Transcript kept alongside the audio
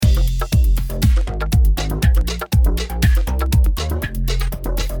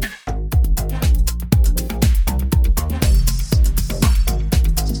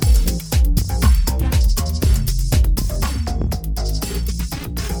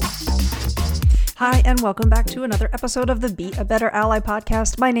Hi, and welcome back to another episode of the Be a Better Ally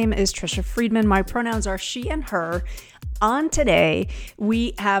podcast. My name is Trisha Friedman. My pronouns are she and her. On today,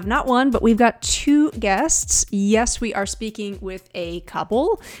 we have not one, but we've got two guests. Yes, we are speaking with a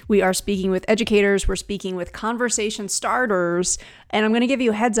couple. We are speaking with educators. We're speaking with conversation starters. And I'm going to give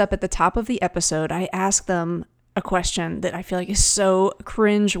you a heads up at the top of the episode. I asked them a question that I feel like is so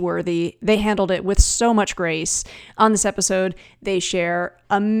cringe-worthy. They handled it with so much grace. On this episode, they share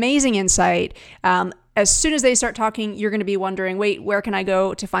amazing insight. As soon as they start talking, you're going to be wondering, wait, where can I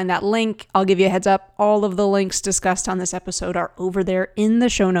go to find that link? I'll give you a heads up. All of the links discussed on this episode are over there in the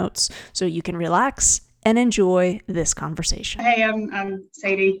show notes, so you can relax and enjoy this conversation. Hey, I'm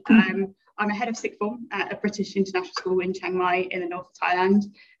Sadie. I'm a head of sixth form at a British international school in Chiang Mai in the north of Thailand.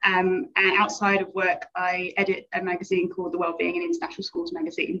 And outside of work, I edit a magazine called the Wellbeing in International Schools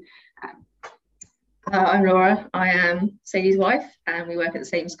magazine. I'm Laura. I am Sadie's wife, and we work at the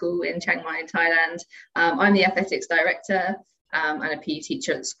same school in Chiang Mai in Thailand. I'm the athletics director and a PE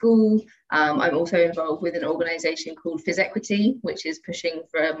teacher at the school. I'm also involved with an organisation called PhysEquity, which is pushing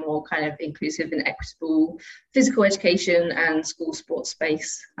for a more kind of inclusive and equitable physical education and school sports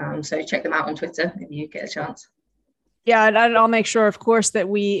space. So check them out on Twitter if you get a chance. Yeah, and I'll make sure, of course, that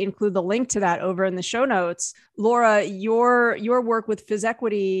we include the link to that over in the show notes. Laura, your work with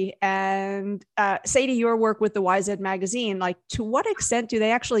PhysEquity and Sadie, your work with the YZ magazine, like to what extent do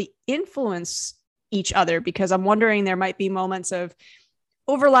they actually influence each other? Because I'm wondering there might be moments of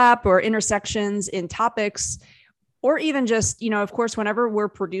overlap or intersections in topics, or even just, of course, whenever we're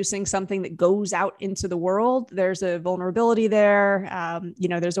producing something that goes out into the world, there's a vulnerability there.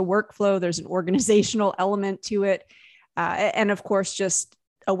 There's a workflow, there's an organizational element to it. And of course, just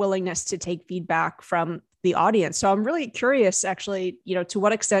a willingness to take feedback from the audience. So I'm really curious, actually, to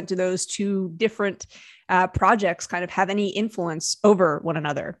what extent do those two different projects kind of have any influence over one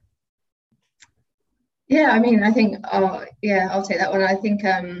another? Yeah, I mean, I think, I'll take that one. I think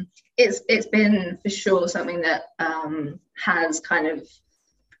it's been for sure something that has kind of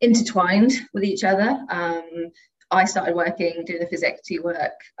intertwined with each other. I started doing the PhysEquity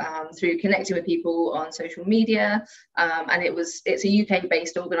work through connecting with people on social media. And it's a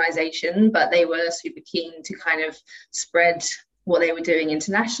UK-based organisation, but they were super keen to kind of spread what they were doing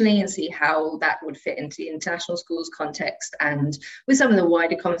internationally and see how that would fit into the international schools context and with some of the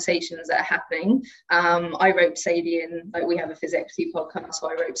wider conversations that are happening. I roped Sadie in, like we have a PhysEquity podcast, so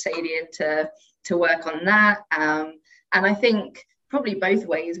I roped Sadie in to work on that. And I think probably both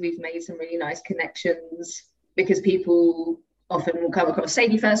ways we've made some really nice connections, because people often will come across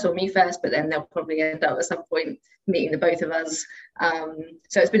Sadie first or me first, but then they'll probably end up at some point meeting the both of us.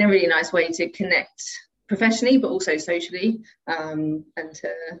 So it's been a really nice way to connect professionally, but also socially, and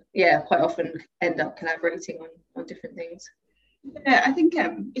to, quite often end up collaborating on different things. Yeah, I think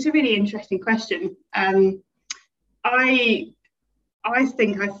it's a really interesting question. I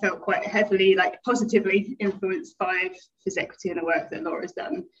think I felt quite heavily, positively influenced by PhysEquity and the work that Laura's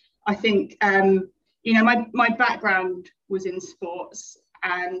done. I think, my background was in sports,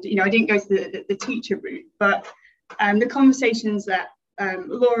 and, I didn't go to the teacher route, but the conversations that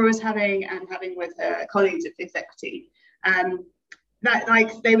Laura was having with her colleagues at PhysEquity,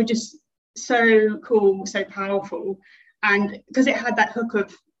 that they were just so cool, so powerful. And because it had that hook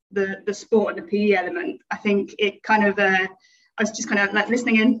of the sport and the PE element, I think it kind of, I was just kind of like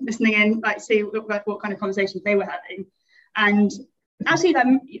listening in, see what kind of conversations they were having. And actually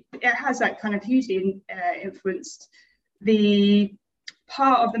it has that kind of hugely influenced the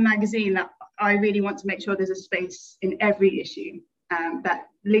part of the magazine that I really want to make sure there's a space in every issue that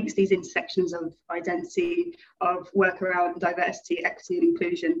links these intersections of identity, of work around diversity, equity and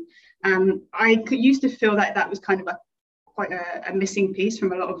inclusion. I used to feel like that was kind of quite a missing piece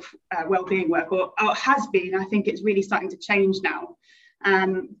from a lot of wellbeing work, or has been. I think it's really starting to change now.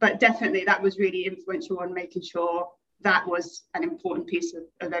 But definitely that was really influential on making sure that was an important piece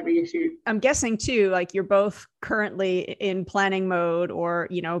of every issue. I'm guessing too, like you're both currently in planning mode or,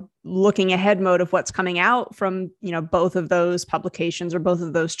 looking ahead mode of what's coming out from, both of those publications or both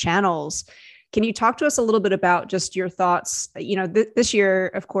of those channels. Can you talk to us a little bit about just your thoughts? This year,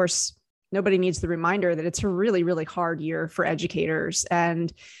 of course, nobody needs the reminder that it's a really, really hard year for educators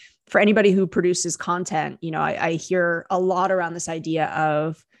and for anybody who produces content. I hear a lot around this idea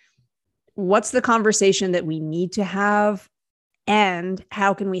of what's the conversation that we need to have, and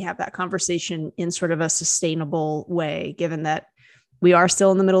how can we have that conversation in sort of a sustainable way, given that we are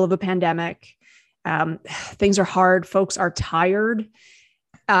still in the middle of a pandemic. Things are hard. Folks are tired.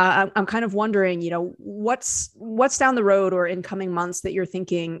 I'm kind of wondering, what's down the road or in coming months that you're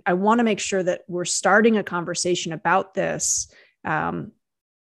thinking, I want to make sure that we're starting a conversation about this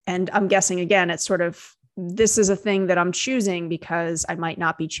And I'm guessing, again, it's sort of, this is a thing that I'm choosing because I might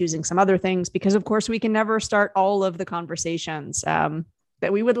not be choosing some other things, because of course we can never start all of the conversations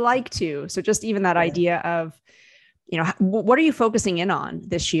that we would like to. So just even that idea of, what are you focusing in on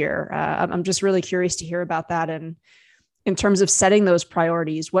this year? I'm just really curious to hear about that. And in terms of setting those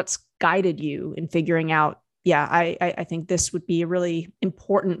priorities, what's guided you in figuring out, I think this would be a really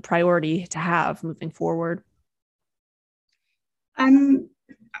important priority to have moving forward.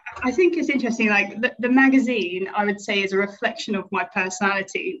 I think it's interesting, like the magazine, I would say, is a reflection of my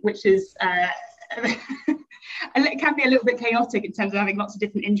personality, which is, it can be a little bit chaotic in terms of having lots of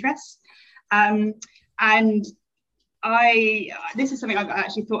different interests. And this is something I've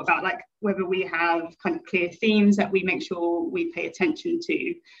actually thought about, like whether we have kind of clear themes that we make sure we pay attention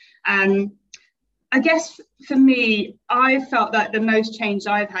to. I guess for me, I felt that the most change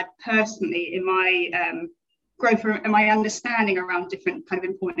I've had personally in my growth and my understanding around different kind of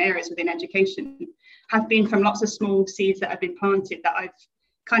important areas within education have been from lots of small seeds that have been planted, that I've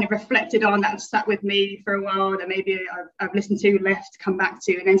kind of reflected on, that have sat with me for a while, that maybe I've listened to, left, come back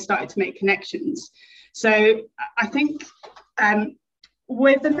to, and then started to make connections. So I think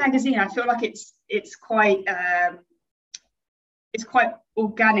with the magazine, I feel like it's quite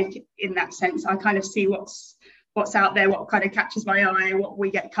organic in that sense. I kind of see what's out there, what kind of catches my eye, what we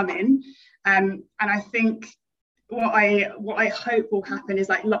get come in, and I think what I hope will happen is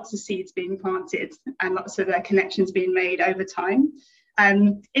like lots of seeds being planted and lots of connections being made over time.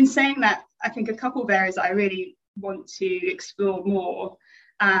 In saying that, I think a couple of areas that I really want to explore more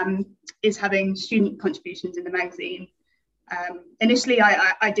is having student contributions in the magazine. Initially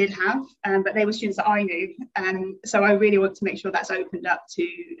I did have, but they were students that I knew, so I really want to make sure that's opened up to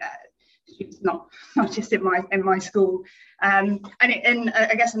students not just in my school. And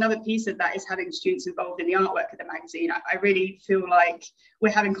I guess another piece of that is having students involved in the artwork of the magazine. I really feel like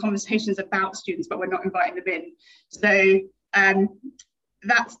we're having conversations about students, but we're not inviting them in. So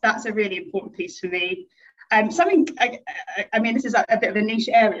that's a really important piece for me. Something, I mean, this is a bit of a niche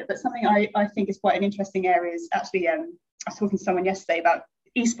area, but something I think is quite an interesting area is actually, I was talking to someone yesterday about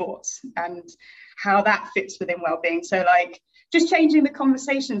esports and how that fits within wellbeing. So like just changing the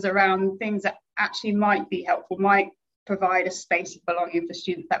conversations around things that actually might be helpful, might provide a space of belonging for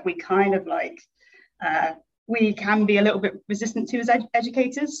students that we kind of like, we can be a little bit resistant to as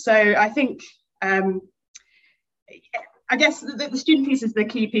educators. So I think, I guess the student piece is the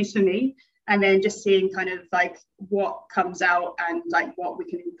key piece for me. And then just seeing kind of like what comes out and like what we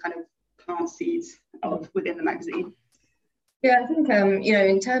can kind of plant seeds of within the magazine. Yeah, I think,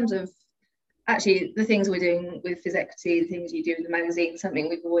 in terms of actually the things we're doing with Phys Equity, the things you do in the magazine, something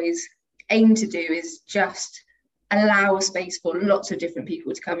we've always aimed to do is just allow a space for lots of different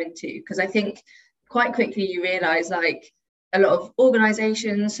people to come into. Because I think quite quickly you realise like a lot of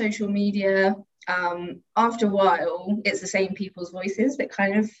organisations, social media, after a while, it's the same people's voices that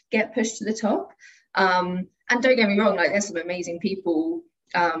kind of get pushed to the top. And don't get me wrong, like there's some amazing people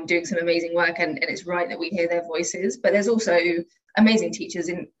doing some amazing work, and it's right that we hear their voices, but there's also amazing teachers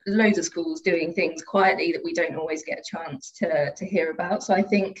in loads of schools doing things quietly that we don't always get a chance to hear about. So I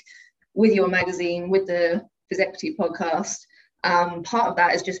think with your magazine, with the Phys Equity podcast, part of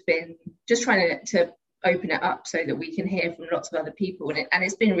that has just been just trying to open it up so that we can hear from lots of other people, and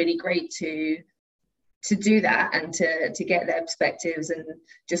it's been really great to do that and to get their perspectives and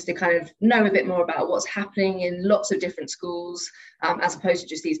just to kind of know a bit more about what's happening in lots of different schools, as opposed to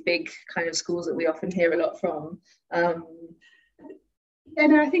just these big kind of schools that we often hear a lot from. Yeah,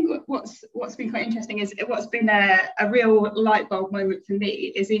 no, I think what's been quite interesting is what's been a real light bulb moment for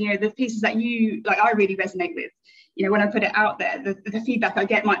me is, the pieces that you like, I really resonate with. When I put it out there, the feedback I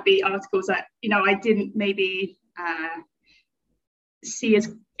get might be articles that, I didn't maybe see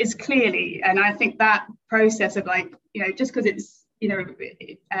as clearly. And I think that process of like, just because it's,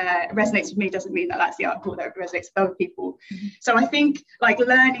 it resonates with me doesn't mean that that's the article that resonates with other people. Mm-hmm. So I think like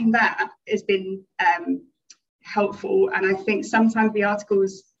learning that has been helpful. And I think sometimes the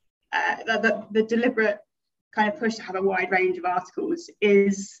articles, the deliberate kind of push to have a wide range of articles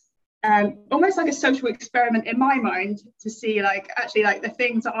is almost like a social experiment in my mind to see like actually like the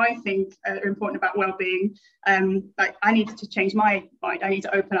things that I think are important about well-being, like I needed to change my mind. I need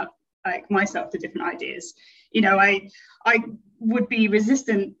to open up like myself to different ideas. I would be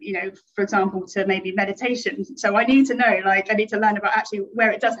resistant, for example, to maybe meditation. So I need to know, like I need to learn about actually where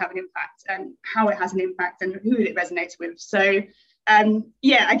it does have an impact and how it has an impact and who it resonates with. So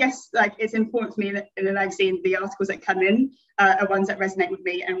I guess like it's important for me that in the magazine, the articles that come in are ones that resonate with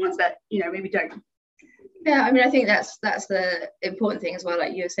me and ones that, maybe don't. Yeah, I mean, I think that's the important thing as well,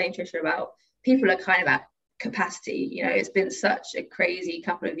 like you were saying, Trisha, about people are kind of capacity. You know, it's been such a crazy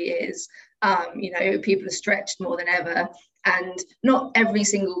couple of years. You know, people are stretched more than ever, and not every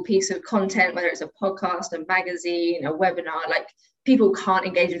single piece of content, whether it's a podcast, a magazine, a webinar, like people can't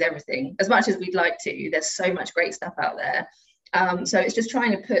engage with everything as much as we'd like to. There's so much great stuff out there. So it's just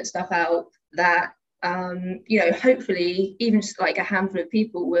trying to put stuff out that you know, hopefully even just like a handful of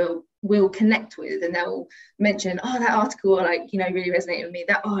people will connect with, and they'll mention, oh, that article, like, you know, really resonated with me,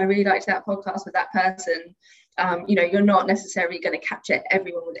 that, oh, I really liked that podcast with that person. You know, you're not necessarily going to capture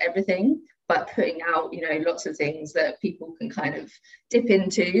everyone with everything, but putting out, you know, lots of things that people can kind of dip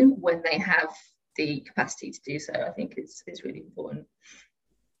into when they have the capacity to do so, I think is really important.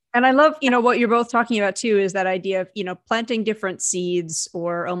 And I love, you know, what you're both talking about too, is that idea of, you know, planting different seeds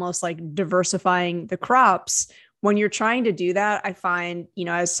or almost like diversifying the crops. When you're trying to do that, I find, you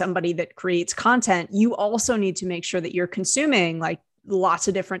know, as somebody that creates content, you also need to make sure that you're consuming like lots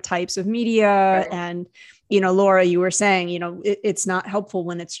of different types of media. Right. And, you know, Laura, you were saying, you know, it's not helpful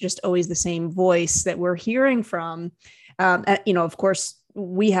when it's just always the same voice that we're hearing from. You know, of course,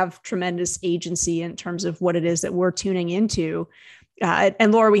 we have tremendous agency in terms of what it is that we're tuning into.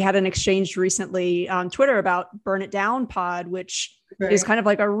 And Laura, we had an exchange recently on Twitter about Burn It Down Pod, which is kind of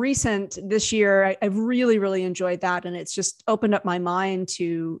like a recent this year. I've really, really enjoyed that. And it's just opened up my mind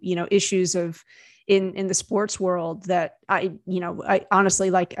to, you know, issues of in the sports world that I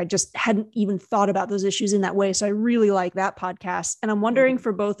honestly, like, I just hadn't even thought about those issues in that way. So I really like that podcast. And I'm wondering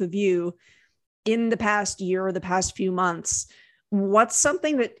for both of you, in the past year or the past few months, what's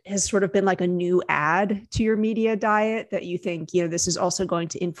something that has sort of been like a new add to your media diet that you think, you know, this is also going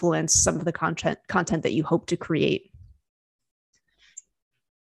to influence some of the content that you hope to create?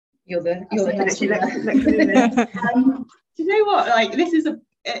 You're the do you know what? Like,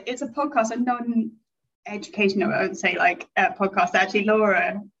 it's a podcast, a non-educational, I would say, like podcast that actually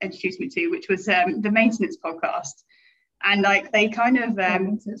Laura introduced me to, which was the Maintenance Podcast. And like they kind of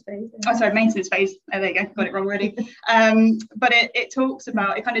maintenance phase. Oh, there you go, got it wrong already. But it talks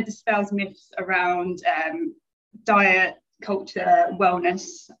about, it kind of dispels myths around diet, culture,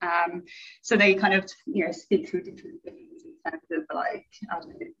 wellness. So they kind of, you know, speak through different things in terms of like, I don't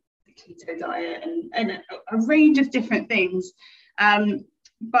know, the keto diet and a range of different things.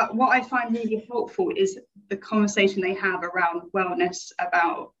 But what I find really helpful is the conversation they have around wellness,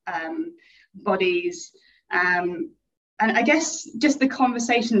 about bodies, and I guess just the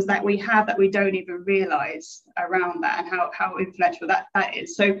conversations that we have that we don't even realize around that, and how influential that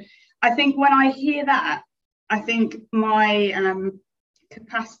is. So I think when I hear that, I think my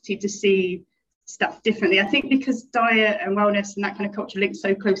capacity to see stuff differently, I think because diet and wellness and that kind of culture links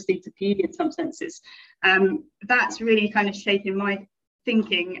so closely to PD in some senses, that's really kind of shaping my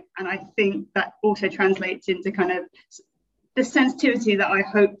thinking. And I think that also translates into kind of the sensitivity that I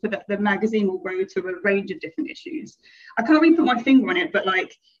hope that the magazine will grow to a range of different issues. I can't really put my finger on it, but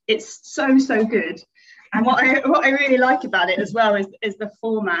like, it's so good. And what I really like about it as well is the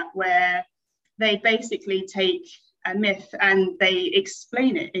format, where they basically take a myth and they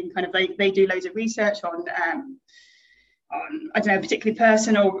explain it in kind of, they do loads of research on I don't know, a particular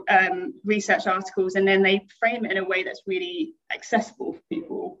person or research articles, and then they frame it in a way that's really accessible for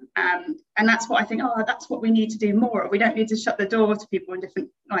people. And that's what I think, that's what we need to do more of. We don't need to shut the door to people in different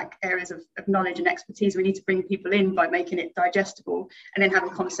like areas of knowledge and expertise. We need to bring people in by making it digestible and then having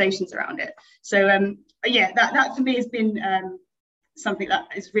conversations around it. So yeah, that for me has been something that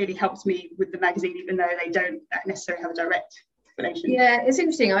has really helped me with the magazine, even though they don't necessarily have a direct. Yeah, it's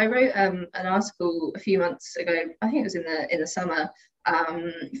interesting. I wrote an article a few months ago, I think it was in the summer,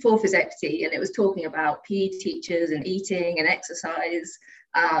 for Physequity, and it was talking about PE teachers and eating and exercise,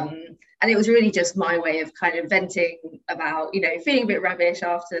 and it was really just my way of kind of venting about, you know, feeling a bit rubbish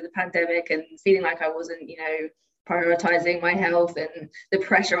after the pandemic and feeling like I wasn't, you know, prioritizing my health, and the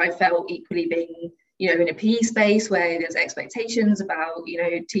pressure I felt equally being, you know, in a PE space where there's expectations about, you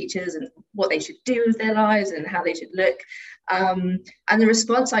know, teachers and what they should do with their lives and how they should look. And the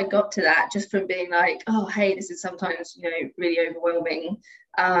response I got to that, just from being like, oh, hey, this is sometimes, you know, really overwhelming,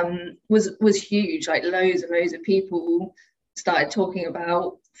 was huge. Like loads and loads of people started talking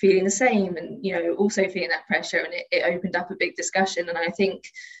about feeling the same, and, you know, also feeling that pressure, and it opened up a big discussion. And I think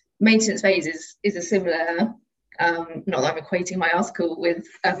Maintenance Phase is a similar, not that I'm equating my article with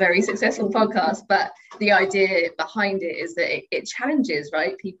a very successful podcast, but the idea behind it is that it challenges,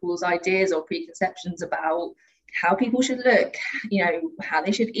 right, people's ideas or preconceptions about how people should look, you know, how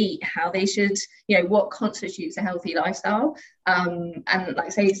they should eat, how they should, you know, what constitutes a healthy lifestyle. And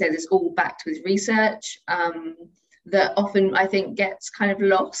like Sadie says, it's all backed with research that often I think gets kind of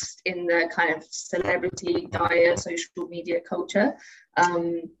lost in the kind of celebrity diet, social media culture.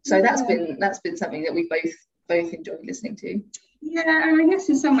 So that's been something that we've both both enjoyed listening to. Yeah, and I guess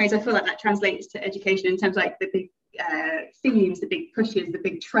in some ways I feel like that translates to education in terms of like the big themes, the big pushes, the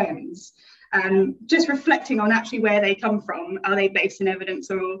big trends. Just reflecting on actually where they come from. Are they based in evidence,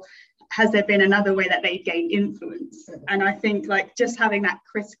 or has there been another way that they've gained influence? And I think like just having that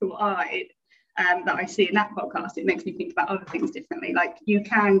critical eye that I see in that podcast, it makes me think about other things differently. Like you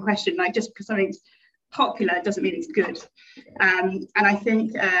can question, like just because something's popular doesn't mean it's good. And I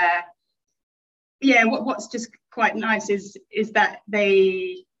think what's just quite nice is that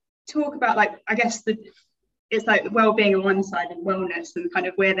they talk about, like, I guess it's like well-being on one side and wellness and kind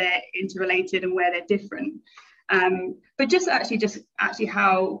of where they're interrelated and where they're different, but just actually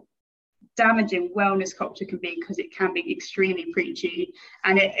how damaging wellness culture can be, because it can be extremely preachy,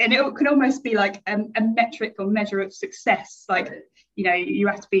 and it can almost be like a metric or measure of success, like, you know, you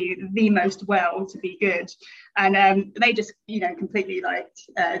have to be the most well to be good, and they just, you know, completely like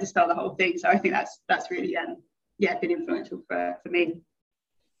dispel the whole thing. So I think that's really been influential for me.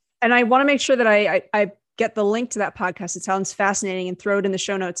 And I want to make sure that I get the link to that podcast. It sounds fascinating, and throw it in the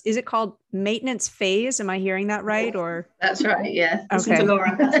show notes. Is it called Maintenance Phase? Am I hearing that right? Or that's right. Yeah. Okay. To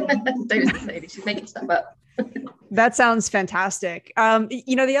Laura. She's making stuff up. That sounds fantastic.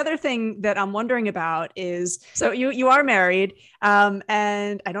 You know, the other thing that I'm wondering about is, so you are married,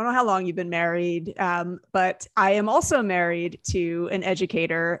 and I don't know how long you've been married, but I am also married to an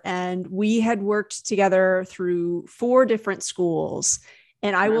educator, and we had worked together through 4 different schools.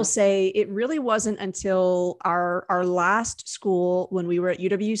 And I will say it really wasn't until our last school, when we were at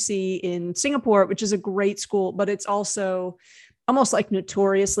UWC in Singapore, which is a great school, but it's also almost like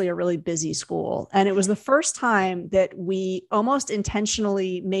notoriously a really busy school. And it was the first time that we almost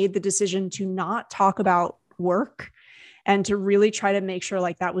intentionally made the decision to not talk about work, and to really try to make sure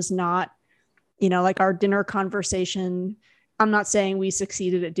like that was not, you know, like our dinner conversation. I'm not saying we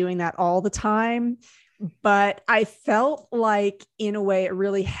succeeded at doing that all the time, but I felt like in a way it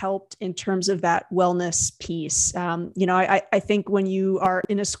really helped in terms of that wellness piece. You know, I think when you are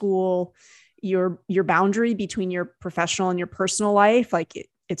in a school, your boundary between your professional and your personal life, like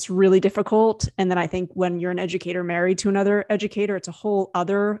it's really difficult. And then I think when you're an educator married to another educator, it's a whole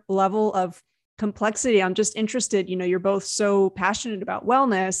other level of complexity. I'm just interested, you know, you're both so passionate about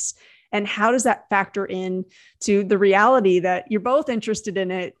wellness, and how does that factor in to the reality that you're both interested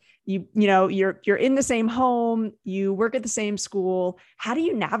in it? You know, you're in the same home, you work at the same school. How do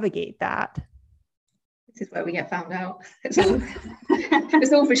you navigate that? This is where we get found out. It's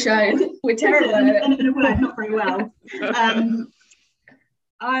all for show. We're terrible at it. In a word, not very well.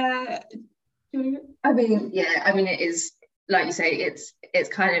 I mean, it is, like you say, it's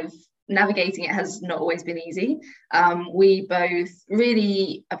kind of navigating it has not always been easy. We both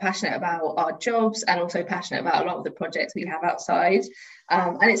really are passionate about our jobs, and also passionate about a lot of the projects we have outside.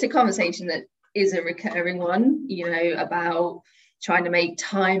 And it's a conversation that is a recurring one, you know, about trying to make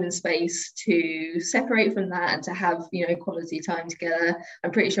time and space to separate from that and to have, you know, quality time together. I'm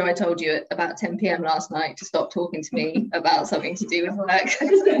pretty sure I told you at about 10 p.m. last night to stop talking to me about something to do with work. I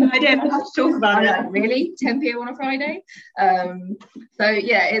didn't have to talk about it. Really? 10 p.m. on a Friday? So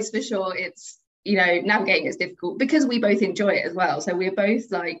yeah, it's for sure. It's, you know, navigating is difficult because we both enjoy it as well. So we're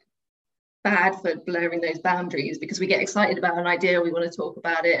both like bad for blurring those boundaries, because we get excited about an idea, we want to talk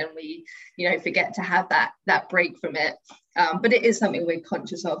about it, and we, you know, forget to have that break from it. But it is something we're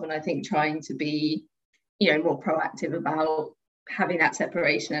conscious of, and I think trying to be, you know, more proactive about having that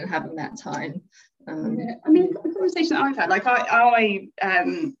separation and having that time. I mean, the conversation I've had, like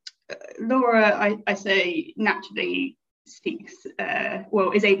Laura, I say naturally speaks,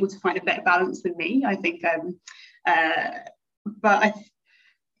 is able to find a better balance than me, I think. But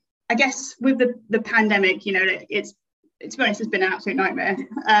I guess with the pandemic, you know, it's to be honest, it's been an absolute nightmare.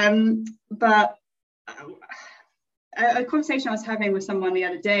 But a conversation I was having with someone the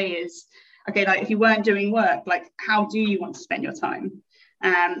other day is, okay, like if you weren't doing work, like how do you want to spend your time?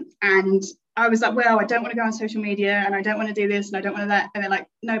 And I was like, well, I don't want to go on social media, and I don't want to do this, and I don't want to that. And they're like,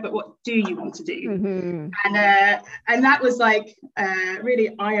 no, but what do you want to do? Mm-hmm. And that was like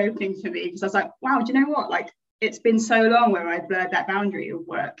really eye-opening for me, because I was like, wow, do you know what? Like, it's been so long where I've blurred that boundary of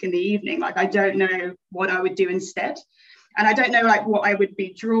work in the evening. Like, I don't know what I would do instead. And I don't know, like, what I would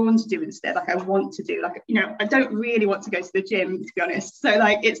be drawn to do instead. Like, I want to do, like, you know, I don't really want to go to the gym, to be honest. So,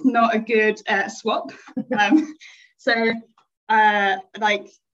 like, it's not a good swap. Like,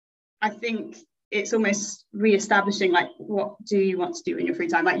 I think it's almost re-establishing, like, what do you want to do in your free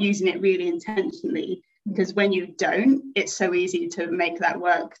time? Like, using it really intentionally. Because when you don't, it's so easy to make that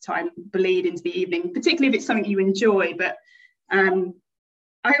work time bleed into the evening, particularly if it's something you enjoy. But I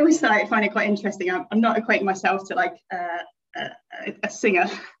always find it quite interesting. I'm not equating myself to like a singer,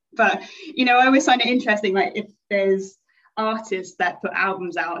 But I always find it interesting, like if there's artists that put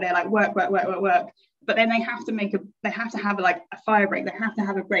albums out, they're like work, but then they have to have like a fire break, they have to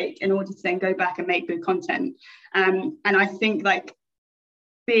have a break in order to then go back and make good content. And I think like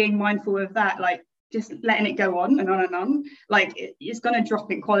being mindful of that, like just letting it go on and on and on, like it's going to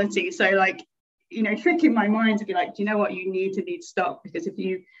drop in quality. So like, tricking my mind to be like, do you know what, you need to stop, because if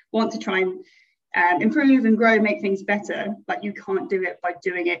you want to try and improve and grow, make things better, like you can't do it by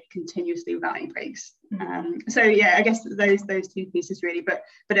doing it continuously without any breaks. So yeah, I guess those two pieces really, but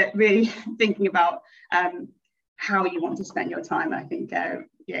really thinking about how you want to spend your time. I think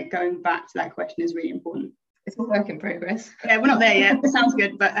going back to that question is really important. It's a work in progress. Yeah, we're not there yet. It sounds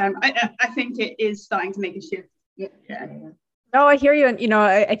good, but I think it is starting to make a shift. Yeah. No, I hear you. And,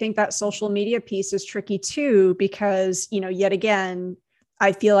 I think that social media piece is tricky too, because, yet again,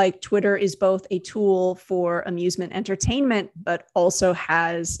 I feel like Twitter is both a tool for amusement, entertainment, but also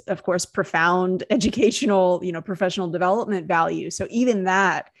has, of course, profound educational, professional development value. So even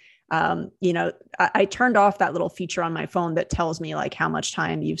that, I turned off that little feature on my phone that tells me like how much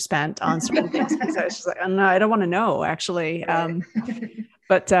time you've spent on certain things, because I was just like, oh, no, I don't want to know actually.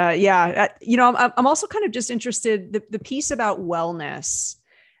 But I'm also kind of just interested, the piece about wellness.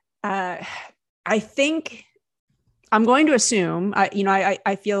 I think I'm going to assume,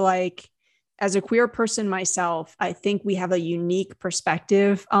 I feel like as a queer person myself, I think we have a unique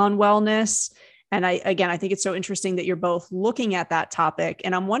perspective on wellness. And I think it's so interesting that you're both looking at that topic.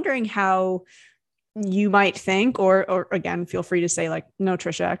 And I'm wondering how you might think, or again, feel free to say like, no,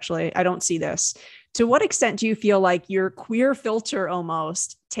 Trisha, actually, I don't see this. To what extent do you feel like your queer filter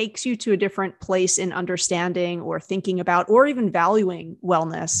almost takes you to a different place in understanding or thinking about, or even valuing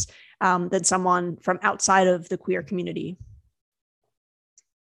wellness than someone from outside of the queer community?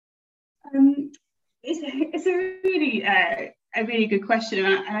 It's a really good question,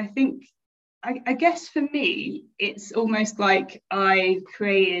 and I think I guess for me it's almost like I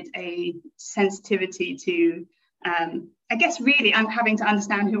created a sensitivity to I guess really I'm having to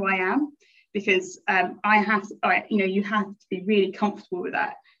understand who I am, because you have to be really comfortable with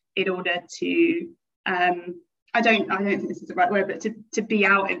that in order to I don't think this is the right word, but to be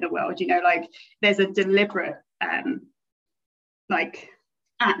out in the world, like there's a deliberate like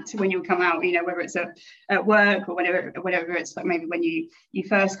act when you come out, whether it's at work or whatever it's like, maybe when you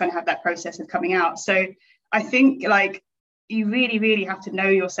first kind of have that process of coming out. So I think like you really, really have to know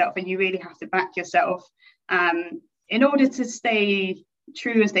yourself, and you really have to back yourself in order to stay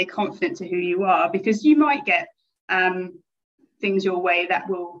true and stay confident to who you are, because you might get things your way that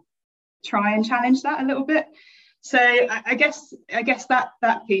will try and challenge that a little bit. So I guess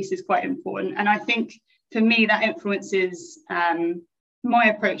that piece is quite important, and I think for me that influences my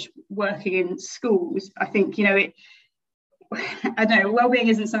approach working in schools. I think I don't know, well-being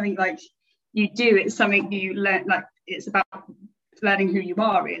isn't something like you do, it's something you learn, like it's about learning who you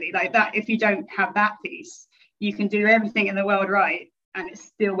are really, like that. If you don't have that piece, you can do everything in the world right and it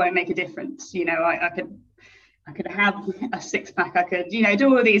still won't make a difference. I could have a six-pack, I could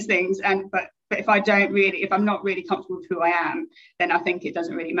do all these things, but if I'm not really comfortable with who I am, then I think it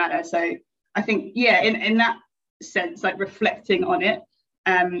doesn't really matter. So I think in that sense, like reflecting on it,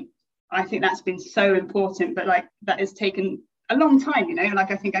 I think that's been so important, but like that has taken a long time,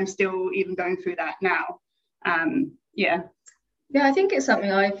 like I think I'm still even going through that now. I think it's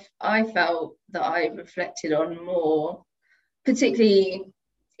something I felt that I reflected on more, particularly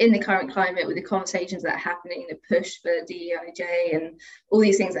in the current climate with the conversations that are happening, the push for DEIJ and all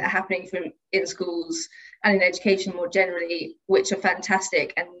these things that are happening in schools and in education more generally, which are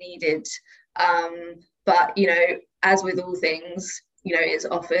fantastic and needed. But as with all things, it's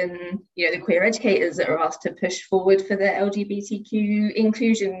often the queer educators that are asked to push forward for the LGBTQ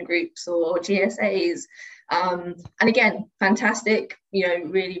inclusion groups or GSAs. And again, fantastic,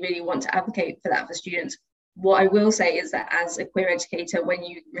 really, really want to advocate for that for students. What I will say is that as a queer educator, when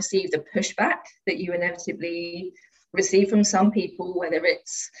you receive the pushback that you inevitably receive from some people, whether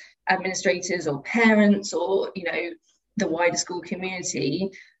it's administrators or parents or, the wider school community,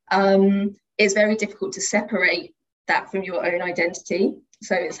 it's very difficult to separate that from your own identity.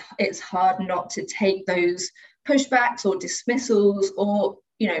 So it's hard not to take those pushbacks or dismissals or,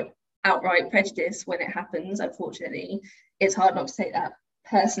 outright prejudice when it happens. Unfortunately, it's hard not to take that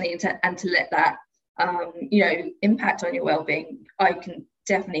personally and to let that impact on your well-being. I can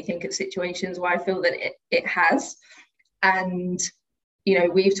definitely think of situations where I feel that it has, and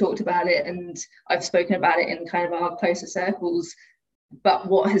we've talked about it and I've spoken about it in kind of our closer circles. But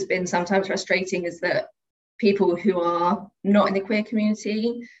what has been sometimes frustrating is that people who are not in the queer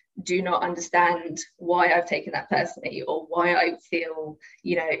community do not understand why I've taken that personally, or why I feel,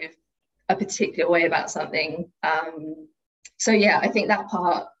 you know, a particular way about something. So yeah, I think that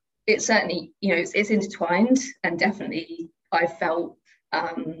part, it's certainly, you know, it's intertwined, and definitely I felt,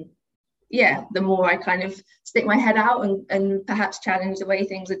 the more I kind of stick my head out and perhaps challenge the way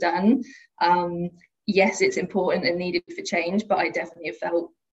things are done, yes, it's important and needed for change, but I definitely have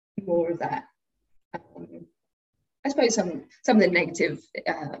felt more of that. I suppose some of the negative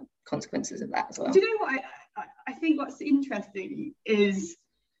consequences of that as well. Do you know what I think what's interesting is,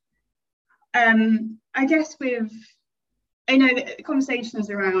 I guess I know that conversations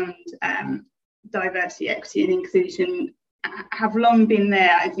around diversity, equity and inclusion have long been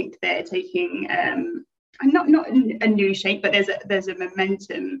there. I think they're taking not a new shape, but there's a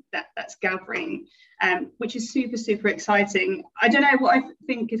momentum that's gathering, which is super exciting. I don't know, what I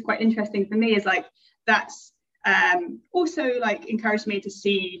think is quite interesting for me is like that's also like encouraged me to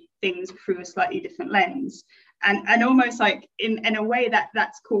see things through a slightly different lens, and almost like in a way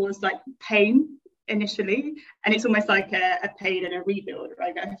that's caused like pain initially, and it's almost like a pain and a rebuild,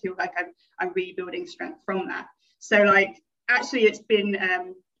 right? I feel like I'm rebuilding strength from that. So like actually it's been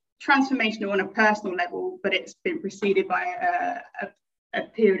transformational on a personal level, but it's been preceded by a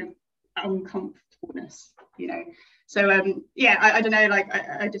period of uncomfortableness, you know. So I don't know, like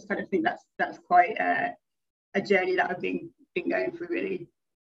I just kind of think that's quite a journey that I've been going through, really.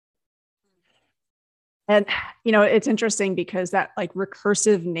 And, you know, it's interesting because that like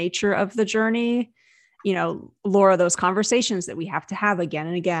recursive nature of the journey, you know, Laura, those conversations that we have to have again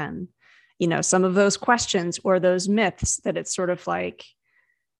and again, you know, some of those questions or those myths that it's sort of like,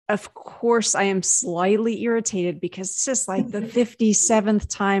 of course, I am slightly irritated because this is like the 57th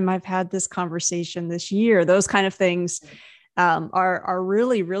time I've had this conversation this year. Those kind of things are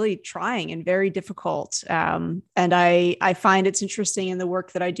really, really trying and very difficult. And I find it's interesting in the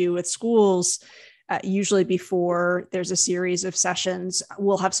work that I do with schools. Usually before there's a series of sessions,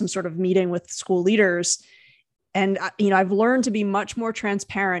 we'll have some sort of meeting with school leaders. And, you know, I've learned to be much more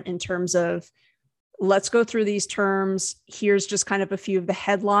transparent in terms of, let's go through these terms. Here's just kind of a few of the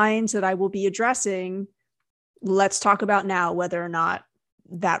headlines that I will be addressing. Let's talk about now whether or not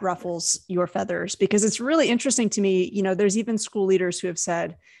that ruffles your feathers, because it's really interesting to me. You know, there's even school leaders who have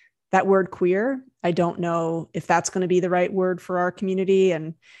said that word queer, I don't know if that's going to be the right word for our community.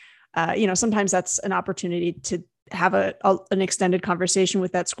 And you know, sometimes that's an opportunity to have an extended conversation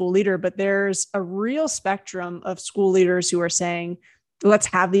with that school leader, but there's a real spectrum of school leaders who are saying, let's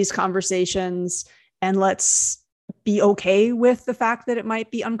have these conversations and let's be okay with the fact that it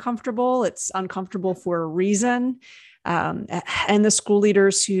might be uncomfortable. It's uncomfortable for a reason. And the school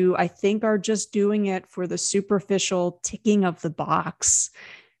leaders who I think are just doing it for the superficial ticking of the box.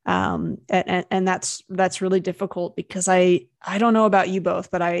 And that's really difficult because I don't know about you both,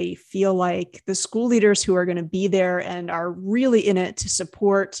 but I feel like the school leaders who are going to be there and are really in it to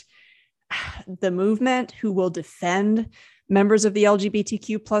support the movement, who will defend members of the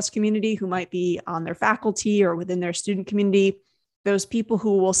LGBTQ plus community who might be on their faculty or within their student community, those people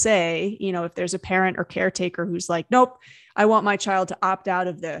who will say, you know, if there's a parent or caretaker who's like, nope, I want my child to opt out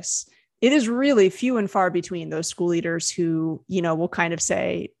of this. It is really few and far between those school leaders who, you know, will kind of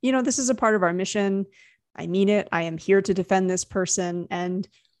say, you know, this is a part of our mission. I mean it. I am here to defend this person. And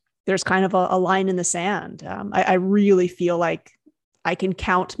there's kind of a line in the sand. I really feel like I can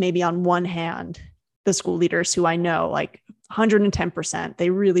count maybe on one hand the school leaders who I know, like 110%, they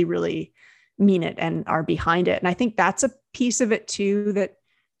really, really mean it and are behind it. And I think that's a piece of it too that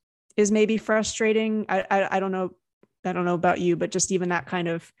is maybe frustrating. I don't know about you, but just even that kind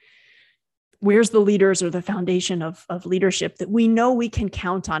of, where's the leaders or the foundation of leadership that we know we can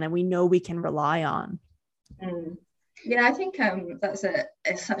count on and we know we can rely on? Yeah, I think that's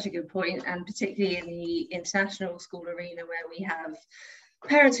such a good point, and particularly in the international school arena where we have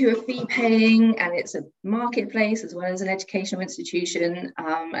parents who are fee paying and it's a marketplace as well as an educational institution,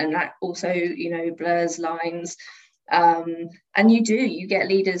 and that also, you know, blurs lines, and you get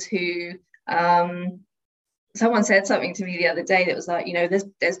leaders who someone said something to me the other day that was like, you know,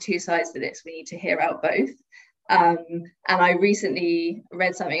 there's two sides to this, we need to hear out both. And I recently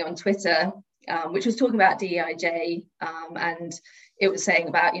read something on Twitter which was talking about DEIJ, and it was saying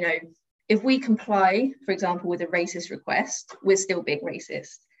about, you know, if we comply, for example, with a racist request, we're still being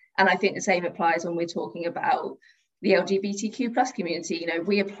racist. And I think the same applies when we're talking about the LGBTQ plus community. You know, if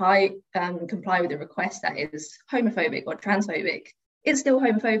we comply with a request that is homophobic or transphobic, it's still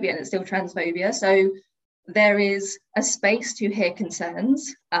homophobia and it's still transphobia. So there is a space to hear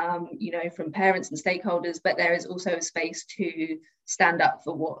concerns, you know, from parents and stakeholders, but there is also a space to stand up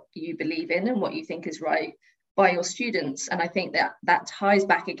for what you believe in and what you think is right. by your students. And I think that ties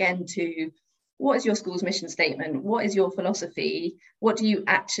back again to, what is your school's mission statement? What is your philosophy? What do you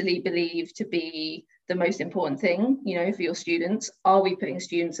actually believe to be the most important thing, for your students? Are we putting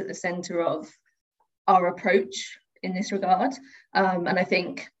students at the center of our approach in this regard? And I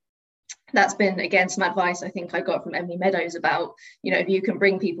think that's been, again, some advice I think I got from Emily Meadows about, if you can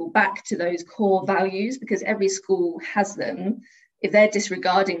bring people back to those core values, because every school has them. If they're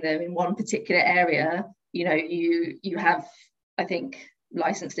disregarding them in one particular area, you have, I think,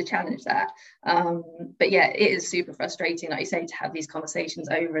 license to challenge that. But yeah, it is super frustrating, like you say, to have these conversations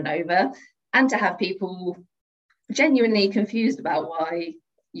over and over, and to have people genuinely confused about why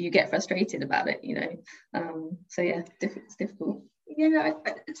you get frustrated about it, so yeah, it's difficult. Yeah,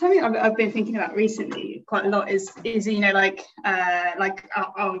 something I've been thinking about recently quite a lot is like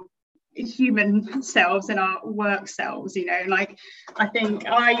our human selves and our work selves, like I think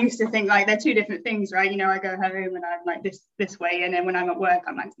I used to think like they're two different things, right? I go home and I'm like this way, and then when I'm at work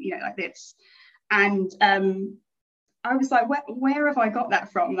I'm like like this, and I was like, where have I got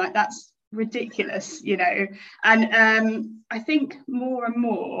that from? Like, that's ridiculous, and I think more and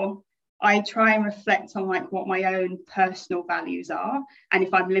more I try and reflect on like what my own personal values are, and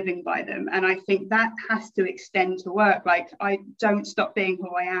if I'm living by them. And I think that has to extend to work. Like, I don't stop being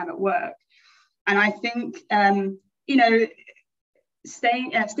who I am at work. And I think,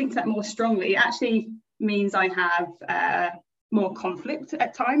 sticking to that more strongly actually means I have more conflict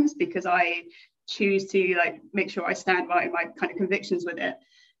at times, because I choose to like make sure I stand by my kind of convictions with it.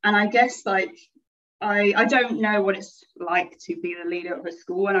 And I guess like, I don't know what it's like to be the leader of a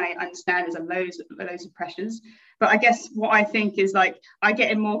school, and I understand there's loads of pressures, but I guess what I think is like I get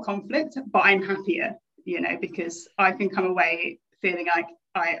in more conflict, but I'm happier, because I can come away feeling like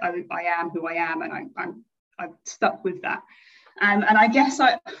I am who I am, and I'm stuck with that. And I guess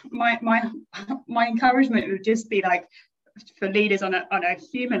my encouragement would just be like, for leaders on a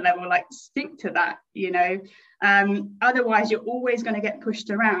human level, like, stick to that, otherwise you're always going to get pushed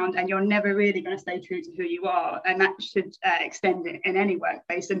around, and you're never really going to stay true to who you are. And that should extend in any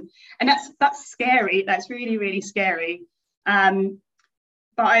workplace, and that's scary. That's really, really scary. But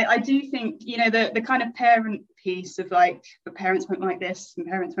I do think, the kind of parent piece of like, the parents won't like this and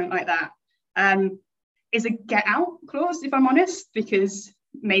parents won't like that, is a get out clause, if I'm honest, because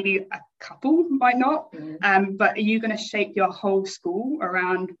maybe a couple might not, but are you going to shape your whole school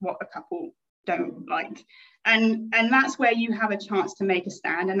around what a couple don't like? And that's where you have a chance to make a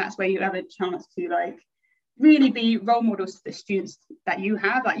stand, and that's where you have a chance to like really be role models to the students that you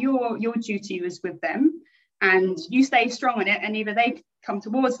have. Like, your duty is with them, and you stay strong on it, and either they come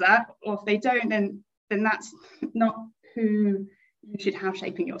towards that, or if they don't, then that's not who you should have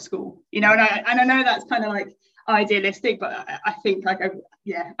shaping your school, and I know that's kind of like idealistic, but I think like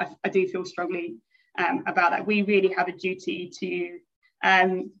I do feel strongly about that. We really have a duty to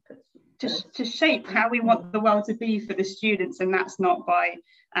shape how we want the world to be for the students, and that's not by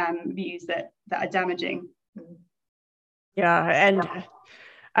views that are damaging. Yeah, and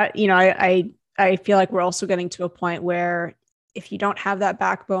I feel like we're also getting to a point where if you don't have that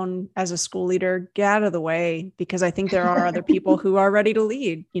backbone as a school leader, get out of the way, because I think there are other people who are ready to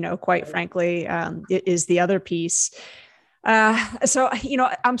lead, quite frankly, it is the other piece. So,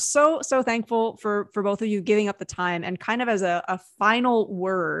 I'm so thankful for both of you giving up the time. And kind of as a final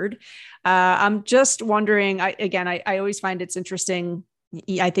word, I'm just wondering, I always find it's interesting.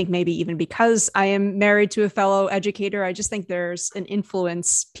 I think maybe even because I am married to a fellow educator, I just think there's an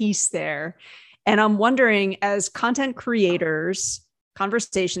influence piece there. And I'm wondering, as content creators,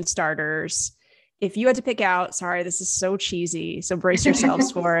 conversation starters, if you had to pick out, sorry, this is so cheesy, so brace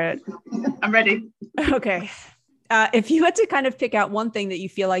yourselves for it. I'm ready. Okay. If you had to kind of pick out one thing that you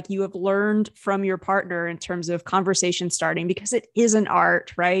feel like you have learned from your partner in terms of conversation starting, because it is an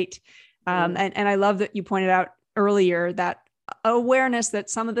art, right? And I love that you pointed out earlier that awareness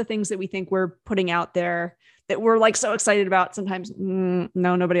that some of the things that we think we're putting out there that we're like so excited about, sometimes no,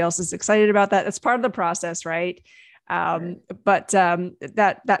 nobody else is excited about that. That's part of the process, right? But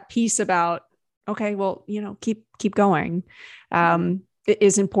that piece about, okay, well, keep going. It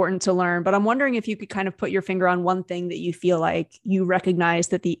is important to learn, but I'm wondering if you could kind of put your finger on one thing that you feel like you recognize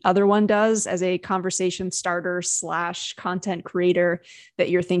that the other one does as a conversation starter / content creator, that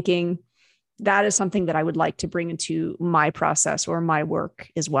you're thinking that is something that I would like to bring into my process or my work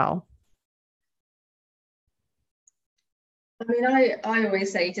as well. I mean, I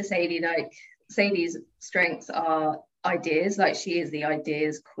always say to Sadie, like, Sadie's strengths are ideas. Like, she is the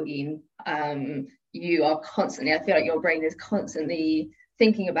ideas queen. You are constantly, I feel like your brain is constantly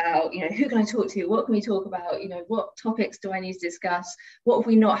thinking about, who can I talk to? What can we talk about? What topics do I need to discuss? What have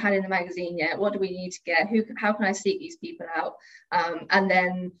we not had in the magazine yet? What do we need to get? How can I seek these people out? And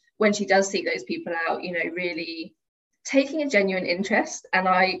then when she does seek those people out, really taking a genuine interest. And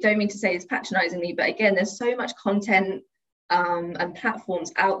I don't mean to say this patronizingly, but again, there's so much content and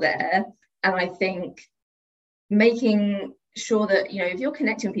platforms out there. And I think making sure that, if you're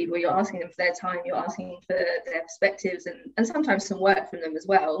connecting with people, you're asking them for their time, you're asking for their perspectives and sometimes some work from them as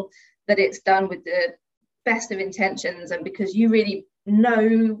well, that it's done with the best of intentions and because you really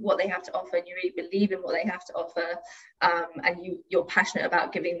know what they have to offer and you really believe in what they have to offer, and you're passionate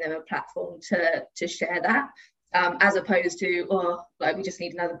about giving them a platform to share that, as opposed to, we just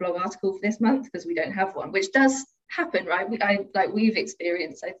need another blog article for this month because we don't have one, which does happen, right? We've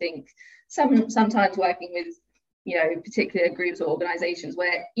experienced, I think, sometimes working with particular groups or organizations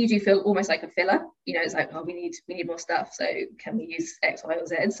where you do feel almost like a filler. It's like, we need more stuff, so can we use X, Y, or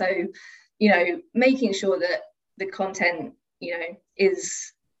Z? So making sure that the content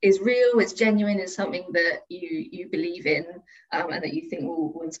is real, is genuine, is something that you believe in, and that you think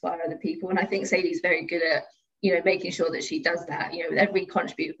will inspire other people. And I think Sadie's very good at making sure that she does that. With every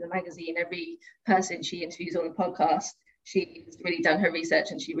contributor to the magazine, every person she interviews on the podcast, she's really done her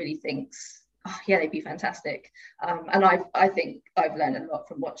research and she really thinks, they'd be fantastic. And I think I've learned a lot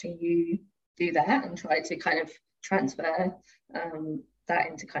from watching you do that and try to kind of transfer that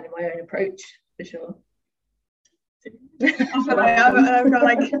into kind of my own approach, for sure. I feel like I've got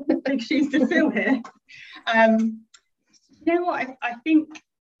like big shoes to fill here. You know what? I think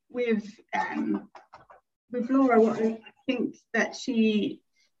with Laura, what I think that she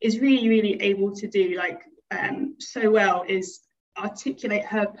is really, really able to do so well is articulate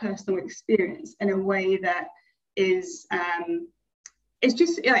her personal experience in a way that is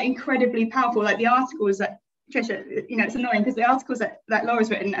just incredibly powerful. Like the articles that Tricia, it's annoying because the articles that Laura's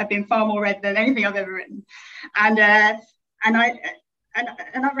written have been far more read than anything I've ever written, and I've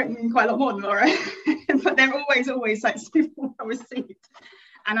written quite a lot more than Laura, but they're always like super well received.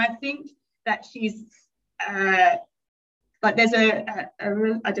 And I think that she's there's I don't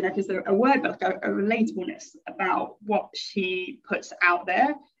know if there's a word, but a relatableness about what she puts out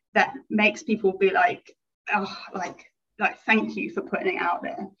there that makes people be like thank you for putting it out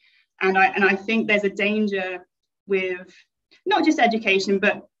there. And I think there's a danger with not just education,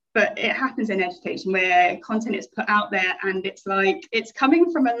 but it happens in education where content is put out there and it's like it's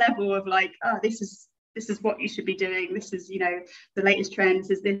coming from a level of this is what you should be doing. This is the latest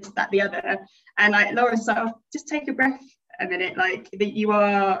trends. Is this, that, the other? And Laura's like, just take a breath a minute. That you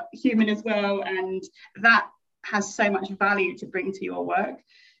are human as well, and that has so much value to bring to your work.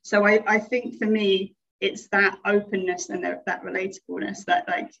 So I think for me, it's that openness and that relatableness that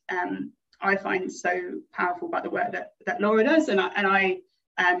I find so powerful about the work that Laura does, and I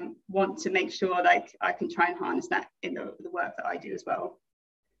want to make sure I can try and harness that in the work that I do as well.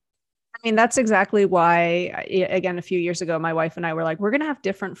 I mean, that's exactly why, again, a few years ago, my wife and I were like, we're going to have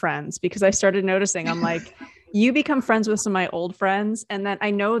different friends, because I started noticing, I'm like, you become friends with some of my old friends, and then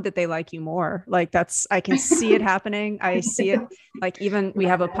I know that they like you more. I can see it happening. I see it, even we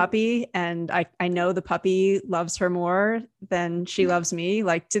have a puppy, and I know the puppy loves her more than she loves me,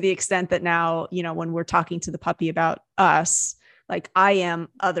 to the extent that now, when we're talking to the puppy about us, I am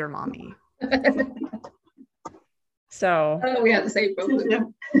other mommy. So we have the same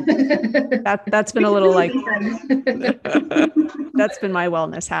problem. That's been a little that's been my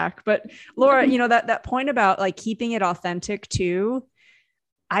wellness hack. But Laura, that point about keeping it authentic too,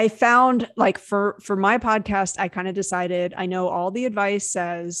 I found for my podcast, I kind of decided, I know all the advice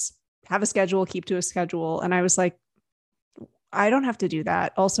says have a schedule, keep to a schedule. And I was like, I don't have to do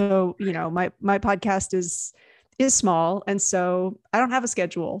that. Also, my podcast is small. And so I don't have a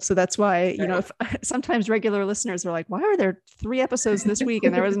schedule. So that's why, if sometimes regular listeners are like, why are there 3 episodes this week?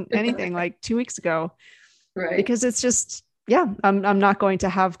 And there wasn't anything 2 weeks ago, right? Because it's just, I'm not going to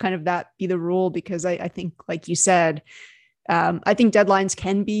have kind of that be the rule, because I think, like you said, I think deadlines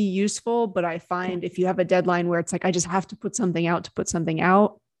can be useful, but I find if you have a deadline where it's I just have to put something out to put something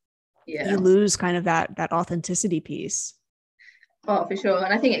out, you lose kind of that authenticity piece. Oh, for sure.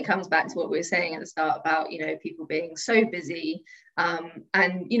 And I think it comes back to what we were saying at the start about, people being so busy. And,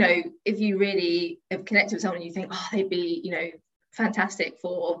 if you really have connected with someone, you think, they'd be, fantastic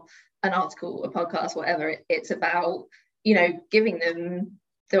for an article, a podcast, whatever. It's about, giving them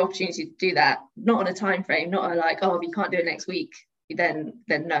the opportunity to do that, not on a time frame, not if you can't do it next week, then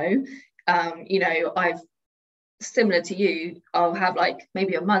no. I've, similar to you, I'll have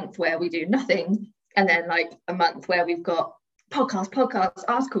maybe a month where we do nothing, and then a month where we've got podcast,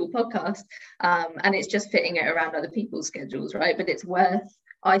 article, podcast. And it's just fitting it around other people's schedules, right? But it's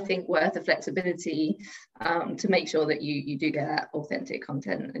I think worth the flexibility to make sure that you do get that authentic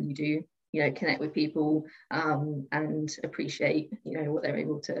content, and you do, you know, connect with people and appreciate, you know, what they're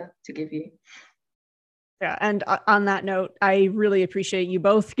able to give you. Yeah. And on that note, I really appreciate you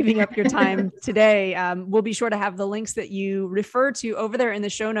both giving up your time today. We'll be sure to have the links that you refer to over there in the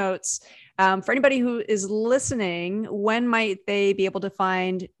show notes. For anybody who is listening, when might they be able to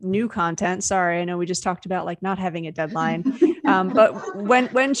find new content? Sorry, I know we just talked about like not having a deadline, but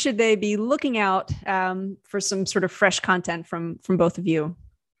when should they be looking out for some sort of fresh content from both of you?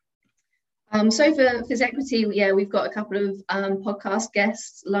 So for Phys-Equity, yeah, we've got a couple of podcast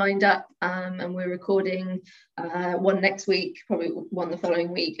guests lined up, and we're recording one next week, probably one the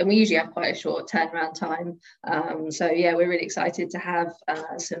following week, and we usually have quite a short turnaround time. So yeah, we're really excited to have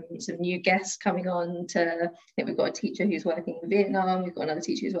some new guests coming on. I think we've got a teacher who's working in Vietnam, we've got another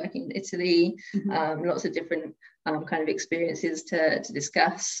teacher who's working in Italy, lots of different kind of experiences to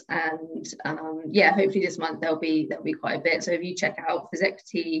discuss, and yeah, hopefully this month there'll be quite a bit. So if you check out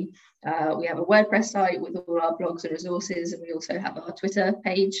Phys-Equity, we have a WordPress site with all our blogs and resources, and we also have our Twitter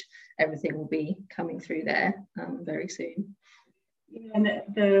page. Everything will be coming through there very soon. And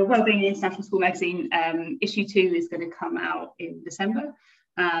the Wellbeing International School magazine issue 2 is going to come out in December.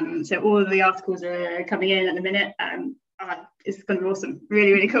 So all of the articles are coming in at the minute. It's going to be awesome.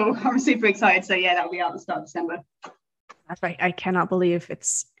 Really, really cool. I'm super excited. So yeah, that'll be out at the start of December. That's right. I cannot believe it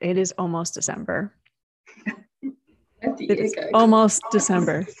is almost December. It is almost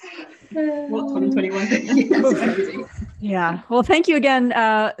December. What, 2021? Yeah. Well, thank you again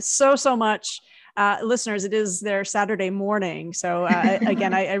so much. Listeners, it is their Saturday morning. So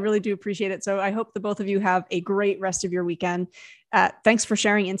again, I really do appreciate it. So I hope the both of you have a great rest of your weekend. Thanks for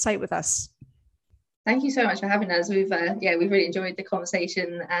sharing insight with us. Thank you so much for having us. We've really enjoyed the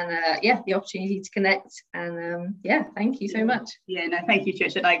conversation, and the opportunity to connect. And thank you so much. Yeah, no, thank you,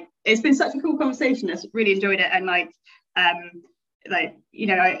 Trisha. Like, it's been such a cool conversation. I've really enjoyed it, and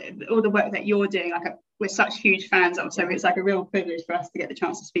all the work that you're doing, we're such huge fans of. So it's like a real privilege for us to get the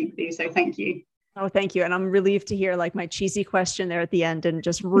chance to speak with you. So thank you. Oh, thank you. And I'm relieved to hear like my cheesy question there at the end and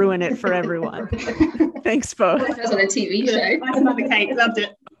just ruin it for everyone. Thanks, both. Like I was on a TV show. I love the cake. Loved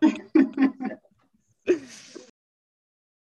it.